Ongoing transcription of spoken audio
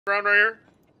Around right here?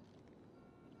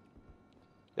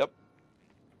 Yep.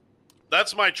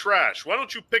 That's my trash. Why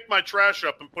don't you pick my trash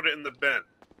up and put it in the bin?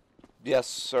 Yes,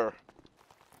 sir.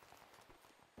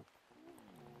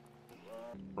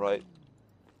 Right.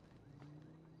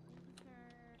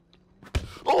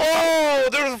 Oh,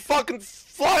 there's a fucking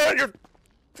fly on your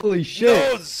Holy shit!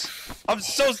 nose! I'm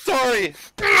so sorry.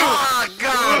 Oh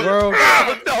God! Bro,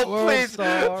 No, bro, please,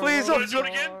 sorry, please, You I'm wanna do it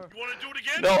again? You wanna do it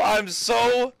again? No, I'm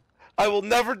so. I will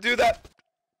never do that.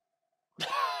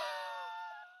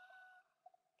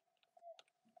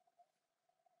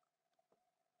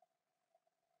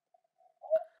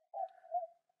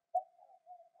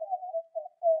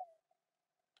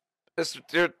 Mr.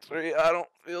 Tier 3, I don't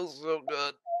feel so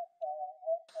good.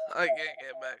 I can't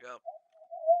get back up.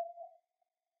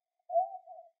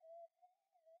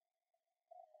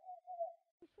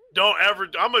 Don't ever.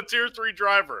 I'm a tier 3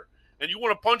 driver. And you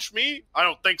want to punch me? I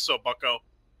don't think so, bucko.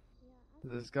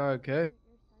 is this guy okay?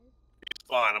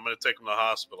 Fine, I'm going to take him to the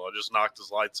hospital. I just knocked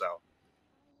his lights out.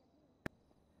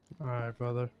 Alright,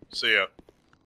 brother. See ya.